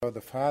God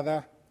the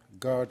Father,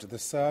 God the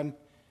Son,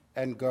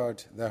 and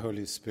God the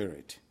Holy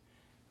Spirit.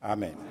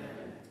 Amen.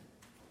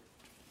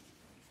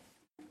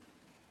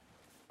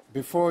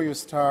 Before you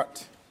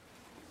start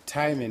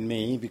timing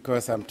me,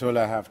 because I'm told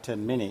I have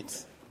 10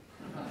 minutes,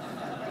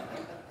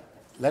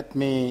 let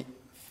me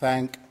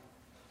thank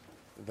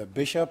the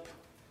bishop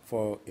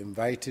for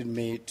inviting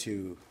me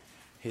to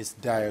his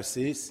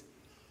diocese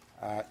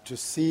to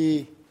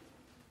see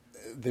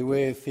the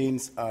way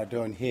things are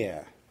done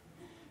here.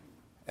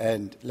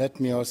 And let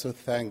me also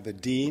thank the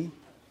dean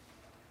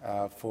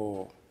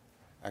for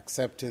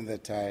accepting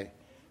that I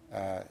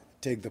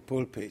take the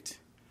pulpit.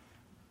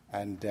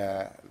 And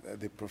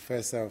the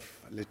professor of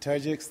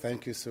liturgics,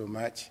 thank you so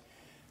much.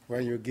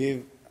 When you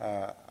give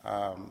a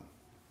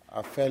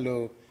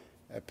fellow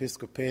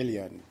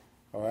Episcopalian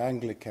or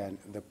Anglican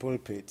the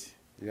pulpit,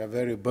 you are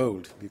very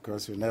bold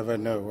because you never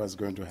know what's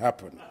going to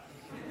happen.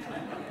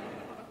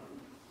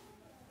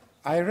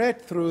 I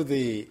read through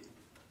the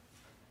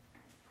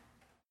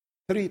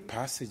 3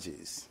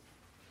 passages,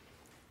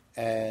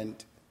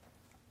 and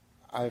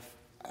I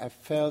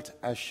felt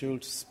I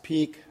should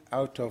speak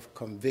out of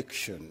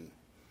conviction.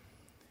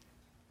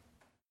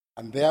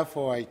 And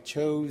therefore, I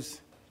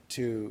chose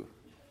to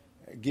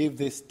give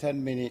this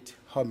 10-minute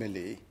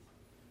homily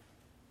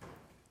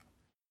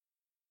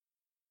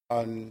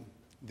on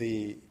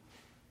the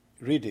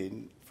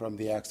reading from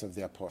the Acts of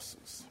the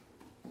Apostles.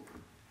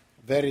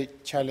 Very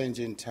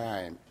challenging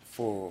time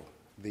for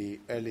the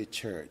early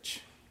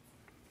church.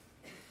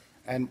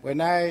 And when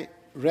I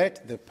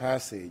read the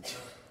passage,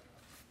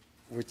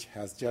 which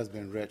has just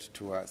been read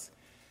to us,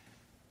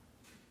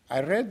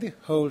 I read the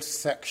whole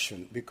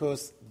section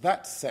because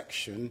that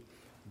section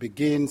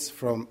begins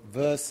from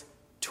verse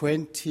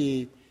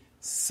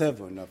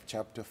 27 of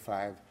chapter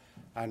 5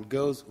 and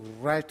goes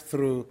right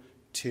through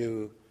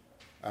to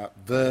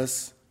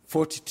verse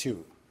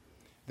 42.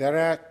 There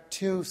are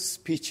 2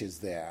 speeches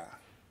there.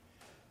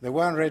 The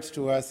one read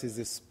to us is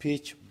a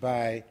speech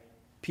by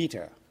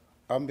Peter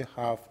on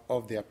behalf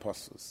of the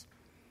apostles.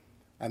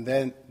 And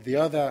then the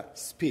other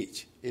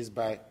speech is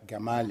by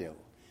Gamaliel.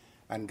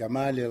 And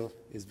Gamaliel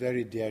is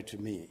very dear to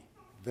me,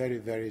 very,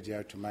 very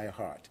dear to my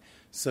heart.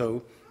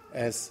 So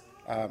as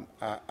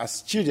a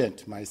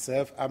student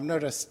myself, I'm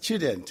not a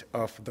student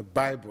of the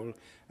Bible,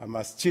 I'm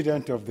a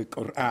student of the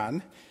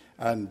Quran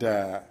and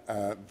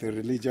the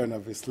religion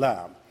of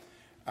Islam.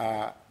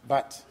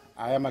 But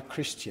I am a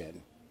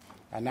Christian,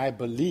 and I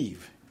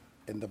believe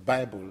in the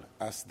Bible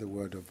as the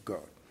Word of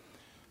God.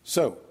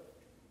 So,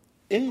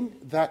 in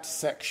that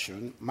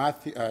section,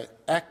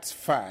 Acts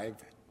 5,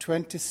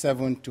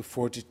 27 to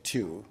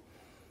 42,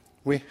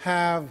 we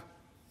have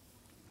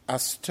a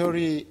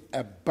story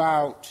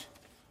about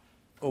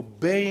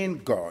obeying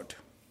God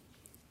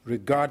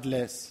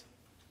regardless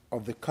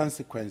of the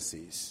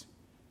consequences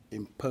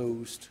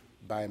imposed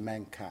by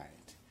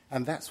mankind.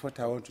 And that's what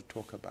I want to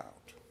talk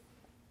about.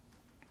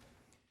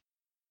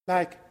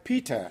 Like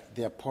Peter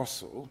the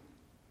apostle,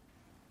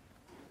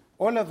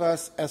 all of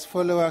us as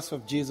followers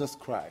of Jesus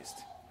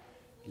Christ,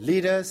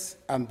 leaders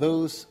and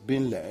those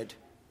being led,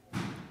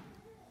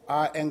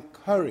 are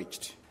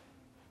encouraged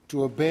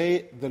to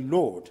obey the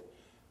Lord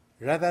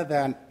rather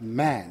than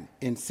man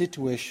in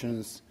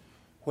situations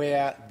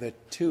where the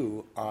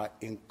two are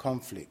in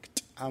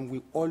conflict. And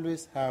we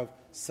always have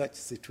such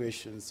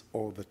situations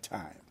all the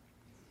time.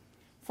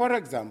 For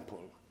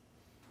example,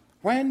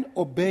 when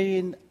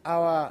obeying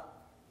our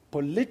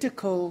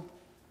political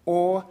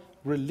or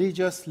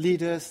religious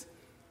leaders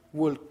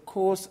will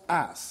cause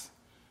us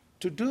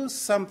to do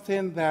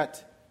something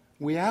that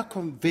we are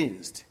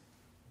convinced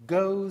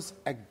goes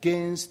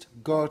against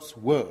God's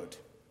word.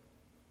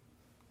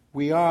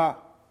 We are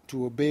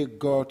to obey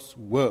God's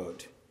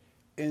word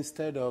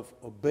instead of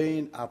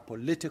obeying our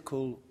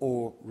political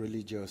or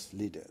religious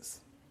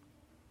leaders.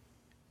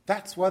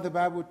 That's what the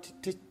Bible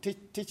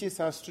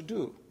teaches us to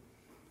do.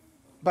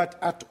 But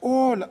at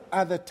all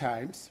other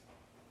times,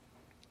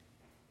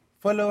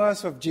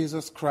 followers of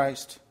Jesus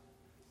Christ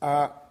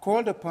are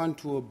called upon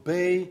to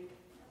obey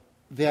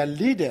their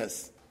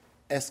leaders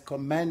as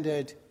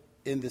commanded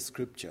in the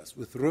Scriptures,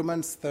 with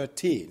Romans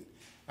 13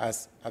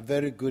 as a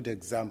very good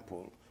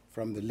example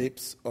from the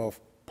lips of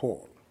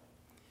Paul.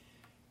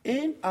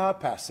 In our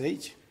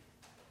passage,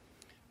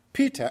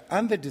 Peter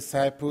and the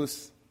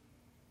disciples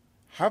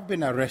have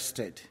been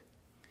arrested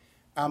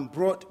and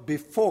brought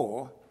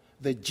before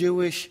the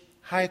Jewish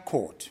High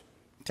Court,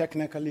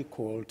 technically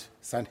called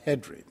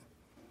Sanhedrin,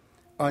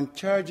 on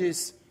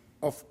charges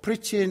of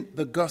preaching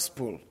the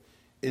gospel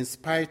in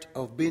spite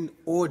of being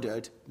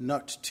ordered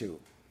not to.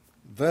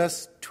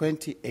 Verse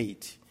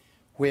 28,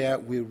 where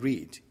we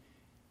read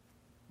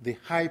the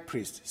high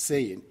priest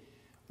saying,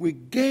 "We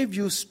gave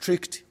you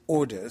strict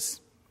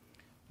orders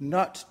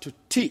not to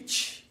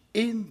teach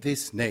in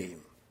this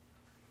name.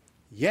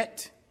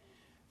 Yet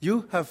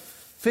you have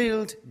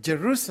filled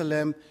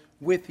Jerusalem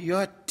with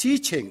your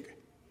teaching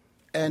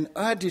and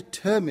are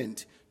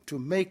determined to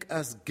make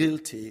us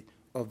guilty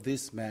of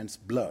this man's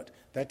blood."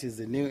 That is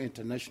the New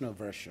International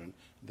Version,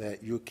 the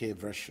UK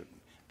version,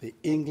 the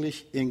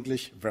English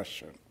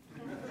version.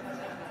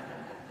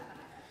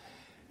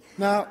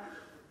 Now,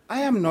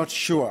 I am not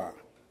sure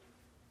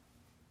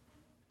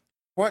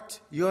what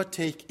your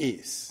take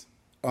is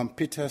on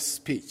Peter's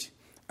speech,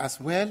 as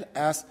well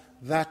as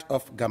that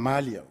of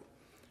Gamaliel,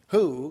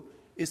 who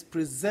is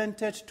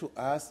presented to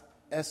us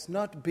as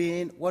not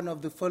being one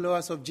of the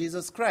followers of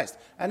Jesus Christ.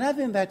 And I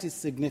think that is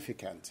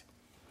significant.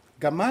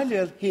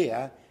 Gamaliel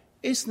here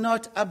is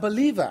not a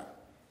believer,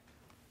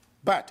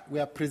 but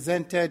we are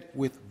presented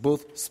with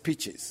both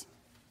speeches.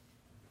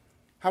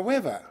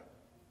 However,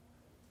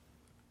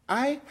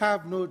 I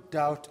have no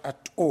doubt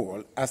at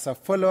all, as a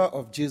follower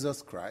of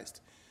Jesus Christ,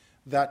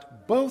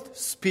 that both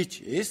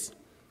speeches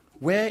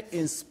were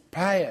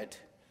inspired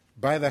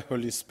by the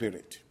Holy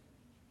Spirit.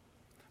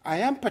 I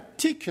am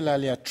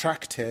particularly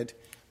attracted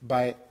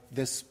by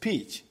the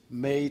speech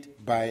made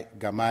by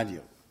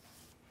Gamaliel.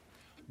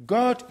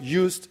 God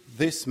used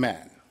this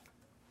man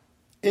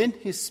in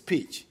his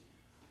speech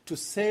to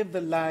save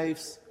the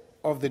lives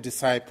of the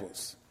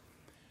disciples.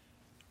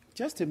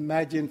 Just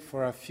imagine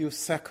for a few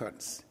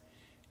seconds,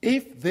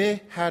 if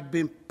they had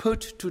been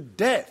put to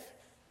death,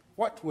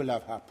 what will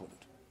have happened?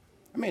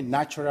 I mean,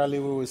 naturally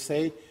we will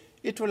say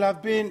it will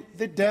have been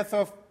the death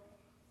of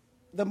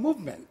the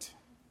movement,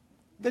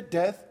 the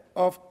death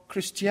of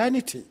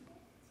Christianity.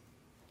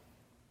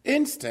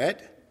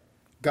 Instead,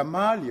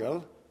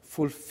 Gamaliel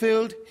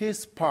fulfilled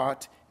his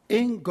part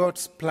in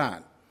God's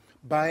plan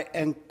by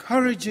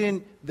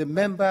encouraging the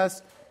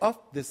members of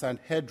the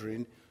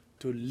Sanhedrin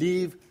to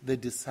leave the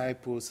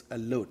disciples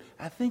alone.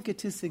 I think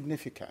it is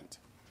significant.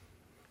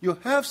 You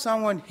have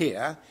someone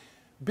here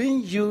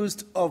being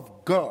used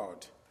of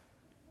God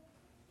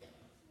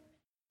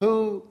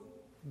who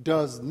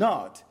does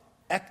not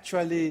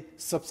actually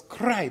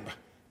subscribe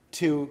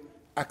to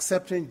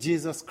accepting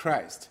Jesus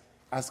Christ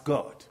as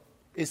God.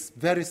 It's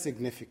very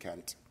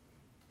significant.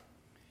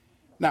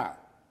 Now,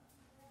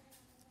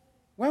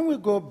 when we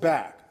go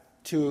back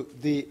to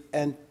the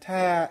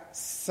entire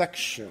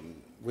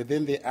section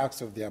within the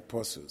Acts of the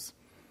Apostles,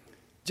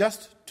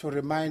 just to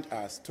remind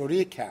us, to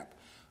recap,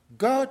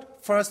 God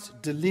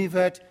first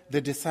delivered the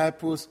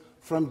disciples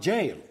from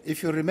jail,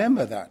 if you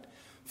remember that,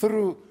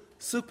 through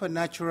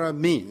supernatural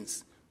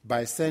means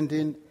by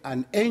sending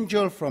an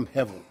angel from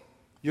heaven.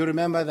 You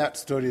remember that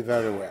story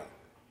very well.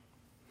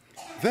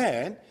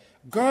 Then,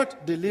 God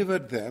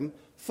delivered them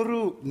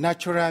through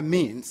natural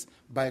means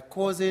by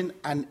causing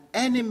an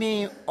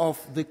enemy of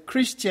the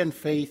Christian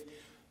faith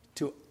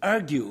to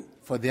argue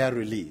for their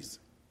release.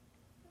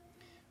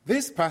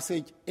 This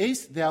passage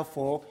is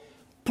therefore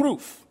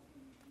proof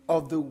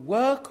of the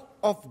work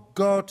of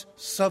God's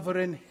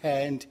sovereign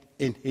hand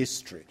in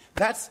history.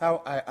 That's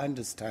how I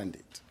understand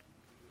it.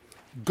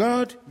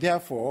 God,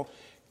 therefore,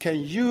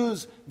 can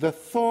use the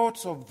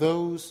thoughts of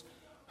those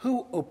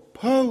who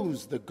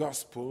oppose the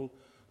gospel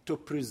to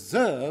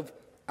preserve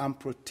and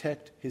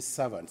protect his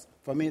servants.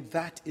 For me,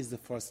 that is the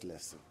first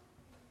lesson.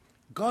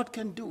 God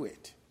can do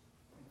it.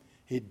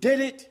 He did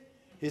it,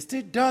 he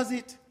still does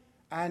it,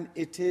 and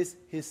it is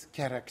his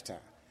character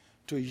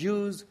to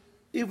use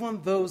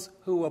even those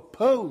who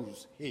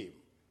oppose him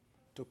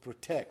to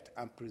protect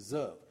and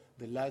preserve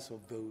the lives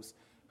of those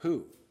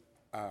who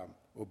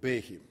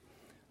obey him.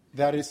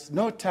 There is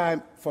no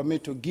time for me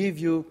to give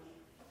you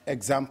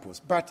examples,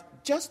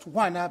 but just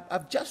one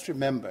I've just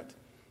remembered.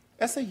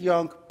 As a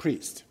young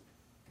priest,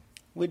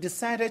 we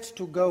decided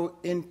to go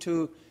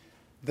into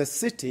the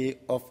city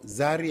of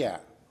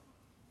Zaria,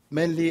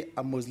 mainly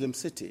a Muslim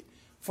city,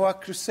 for a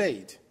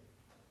crusade.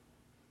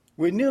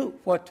 We knew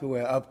what we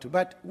were up to,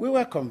 but we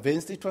were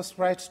convinced it was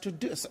right to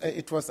do.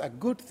 It was a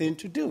good thing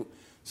to do.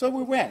 So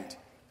we went,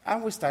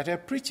 and we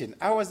started preaching.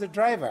 I was the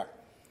driver.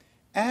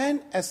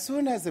 And as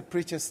soon as the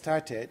preacher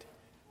started,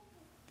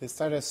 they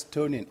started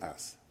stoning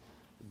us.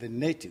 The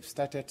natives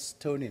started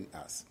stoning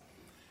us.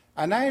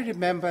 And I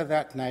remember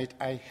that night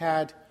I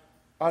had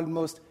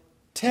almost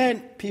 10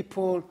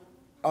 people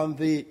on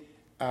the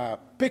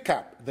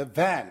pickup, the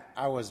van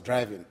I was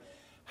driving.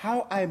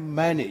 How I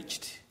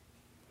managed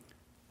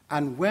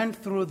and went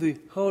through the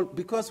whole,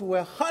 because we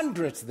were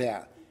hundreds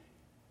there,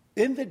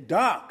 in the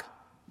dark,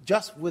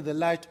 just with the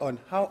light on,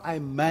 how I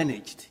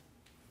managed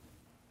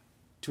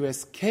to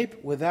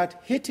escape without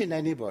hitting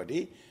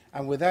anybody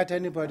and without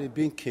anybody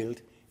being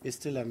killed is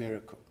still a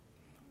miracle.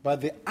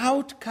 But the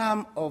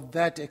outcome of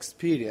that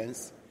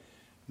experience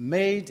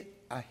made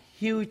a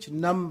huge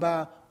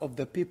number of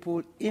the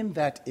people in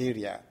that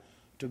area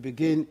to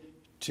begin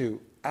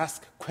to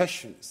ask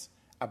questions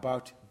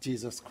about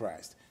Jesus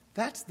Christ.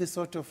 That's the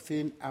sort of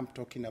thing I'm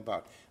talking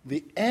about.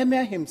 The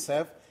emir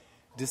himself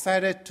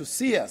decided to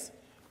see us.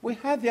 We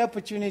had the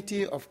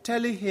opportunity of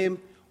telling him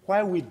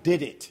why we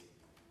did it.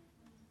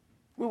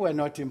 We were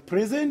not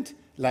imprisoned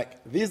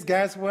like these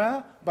guys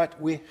were,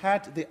 but we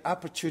had the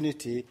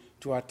opportunity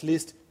to at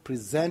least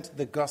present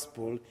the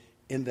gospel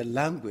in the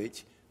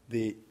language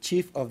the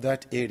chief of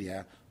that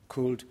area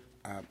could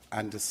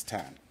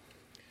understand.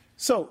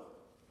 So,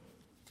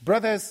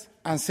 brothers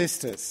and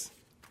sisters,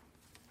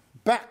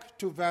 back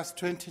to verse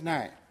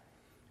 29.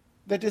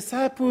 The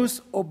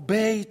disciples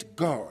obeyed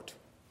God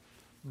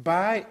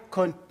by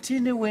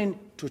continuing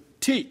to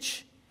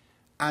teach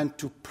and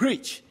to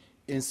preach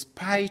in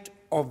spite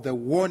of the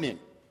warning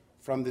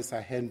from the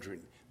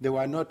Sanhedrin. They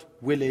were not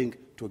willing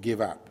to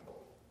give up.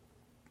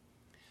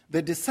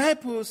 The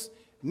disciples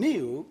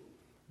knew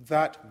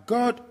that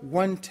God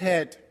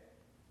wanted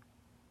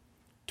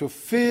to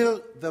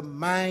fill the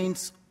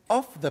minds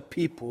of the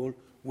people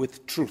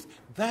with truth.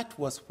 That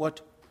was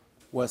what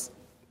was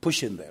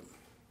pushing them.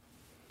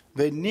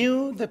 They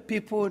knew the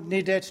people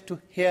needed to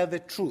hear the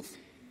truth,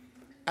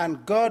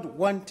 and God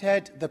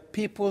wanted the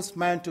people's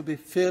mind to be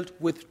filled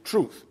with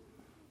truth,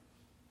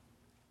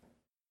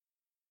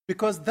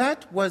 because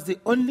that was the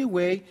only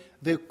way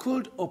they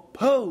could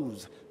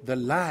oppose the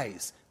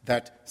lies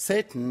that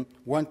Satan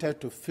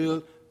wanted to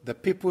fill the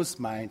people's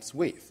minds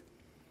with.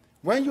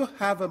 When you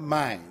have a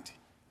mind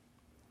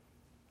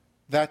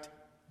that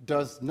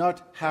does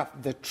not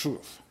have the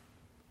truth,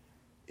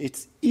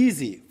 it's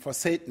easy for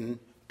Satan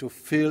to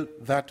fill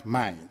that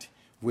mind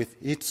with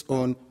its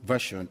own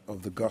version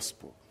of the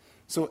gospel.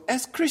 So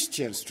as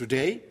Christians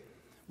today,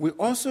 we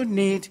also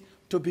need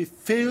to be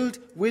filled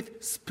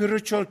with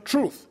spiritual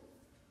truth.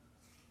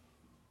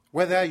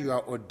 Whether you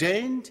are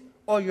ordained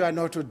or you are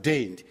not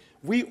ordained,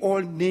 we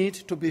all need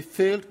to be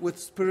filled with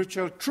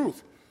spiritual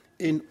truth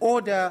in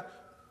order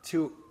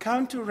to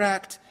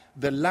counteract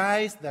the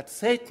lies that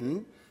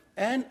Satan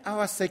and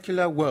our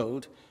secular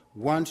world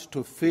want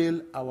to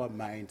fill our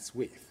minds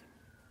with.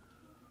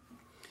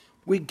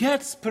 We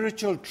get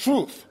spiritual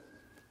truth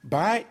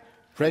by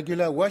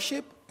regular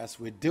worship, as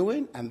we're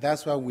doing, and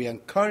that's why we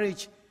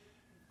encourage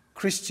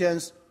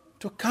Christians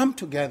to come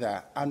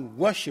together and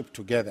worship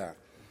together.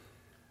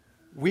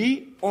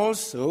 We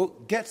also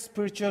get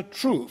spiritual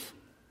truth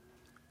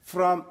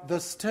from the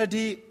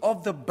study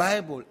of the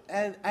Bible,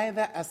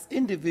 either as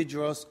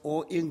individuals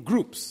or in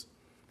groups.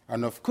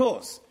 And of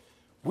course,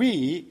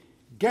 we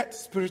get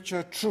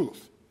spiritual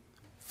truth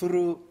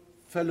through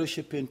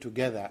fellowshipping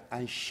together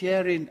and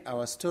sharing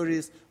our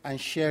stories and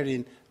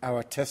sharing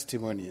our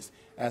testimonies,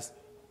 as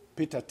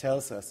Peter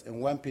tells us in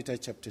 1 Peter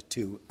chapter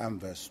 2 and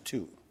verse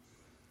 2.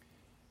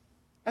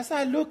 As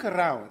I look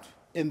around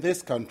in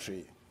this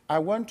country, I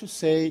want to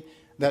say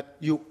that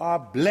you are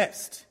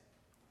blessed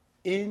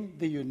in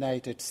the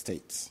United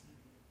States.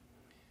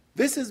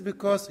 This is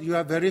because you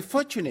are very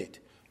fortunate.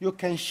 You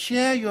can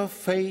share your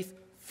faith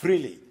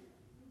freely.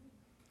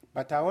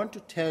 But I want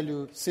to tell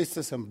you,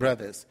 sisters and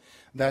brothers,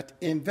 that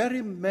in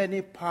very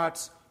many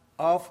parts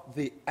of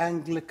the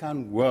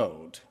Anglican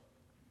world,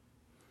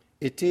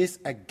 it is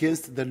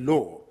against the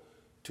law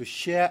to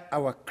share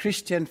our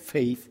Christian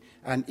faith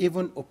and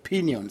even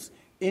opinions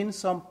in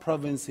some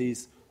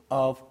provinces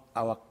of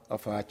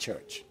our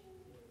church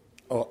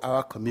or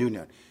our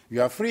communion.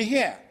 You are free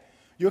here.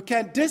 You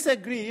can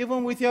disagree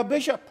even with your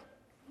bishop.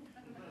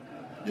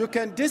 You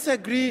can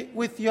disagree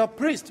with your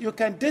priest. You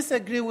can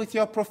disagree with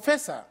your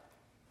professor.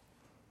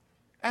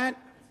 And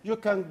you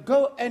can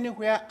go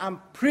anywhere and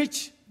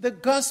preach the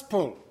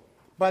gospel.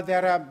 But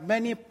there are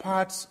many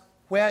parts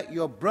where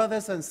your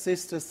brothers and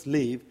sisters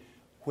live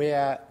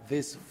where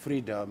this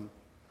freedom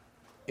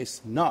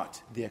is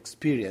not the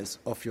experience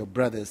of your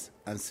brothers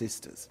and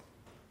sisters.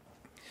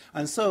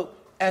 And so,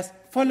 as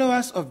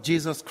followers of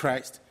Jesus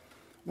Christ,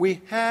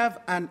 we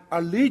have an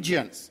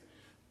allegiance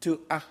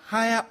to a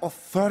higher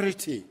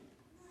authority,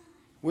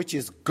 which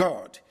is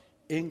God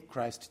in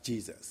Christ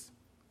Jesus.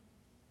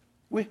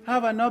 We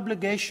have an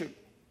obligation.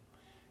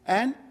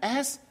 And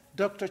as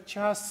Dr.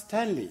 Charles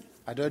Stanley,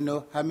 I don't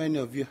know how many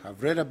of you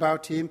have read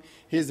about him,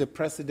 he's the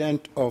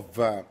president of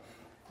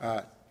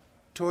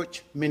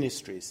Torch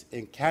Ministries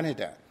in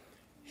Canada.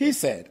 He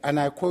said, and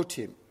I quote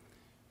him,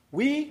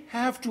 "We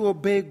have to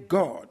obey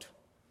God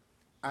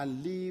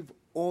and leave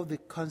all the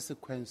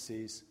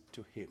consequences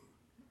to him."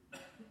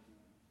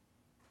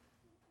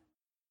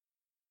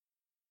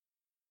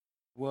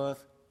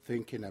 Worth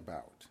thinking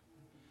about.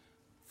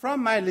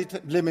 From my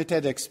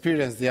limited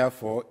experience,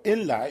 therefore,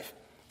 in life,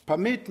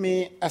 permit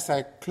me, as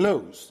I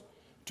close,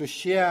 to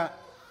share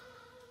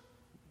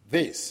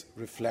this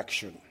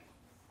reflection.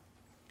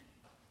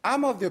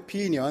 I'm of the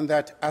opinion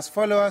that as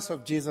followers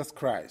of Jesus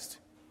Christ,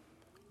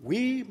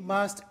 we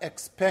must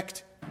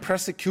expect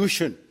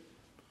persecution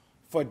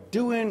for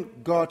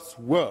doing God's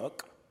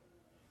work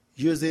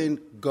using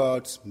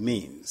God's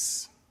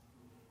means.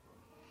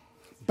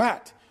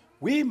 But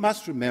we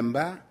must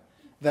remember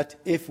that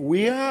if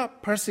we are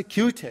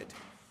persecuted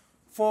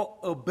for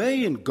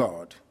obeying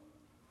God,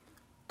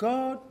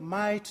 God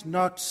might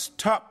not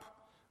stop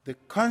the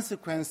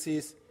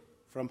consequences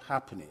from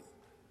happening.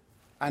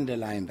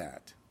 Underline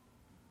that.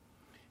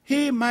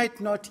 He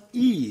might not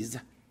ease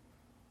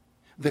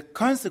the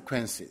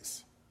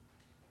consequences.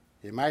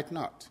 He might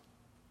not.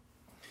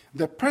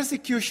 The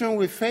persecution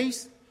we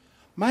face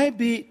might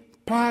be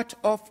part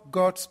of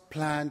God's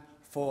plan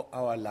for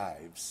our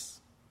lives.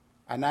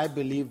 And I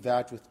believe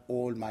that with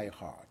all my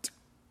heart.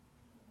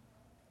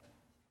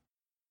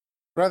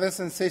 Brothers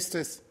and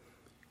sisters,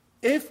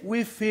 if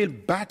we feel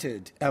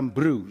battered and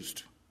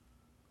bruised,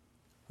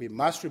 we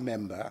must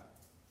remember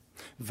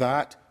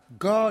that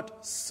God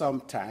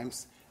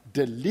sometimes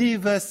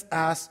delivers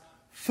us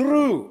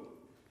through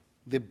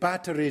the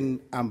battering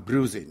and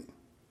bruising.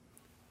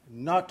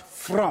 not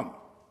from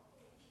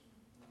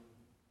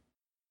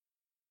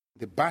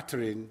the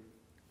battering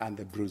and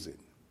the bruising.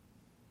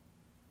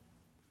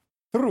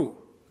 Through,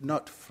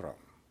 not from.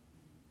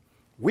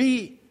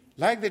 We,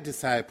 like the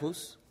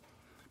disciples,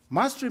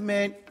 must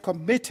remain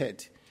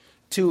committed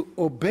to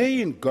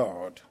obeying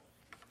God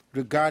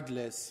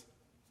regardless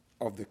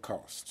of the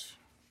cost.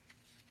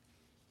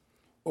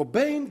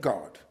 Obeying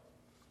God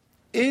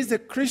is the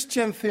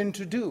Christian thing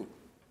to do.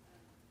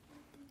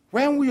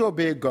 When we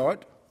obey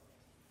God,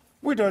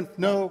 we don't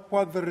know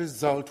what the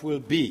result will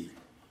be,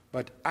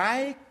 but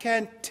I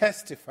can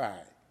testify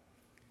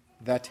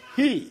that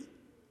He,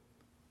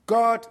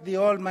 God the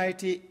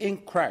Almighty in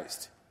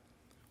Christ,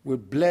 will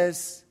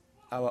bless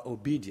our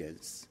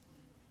obedience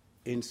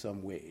in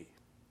some way.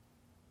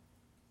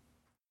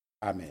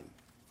 Amen.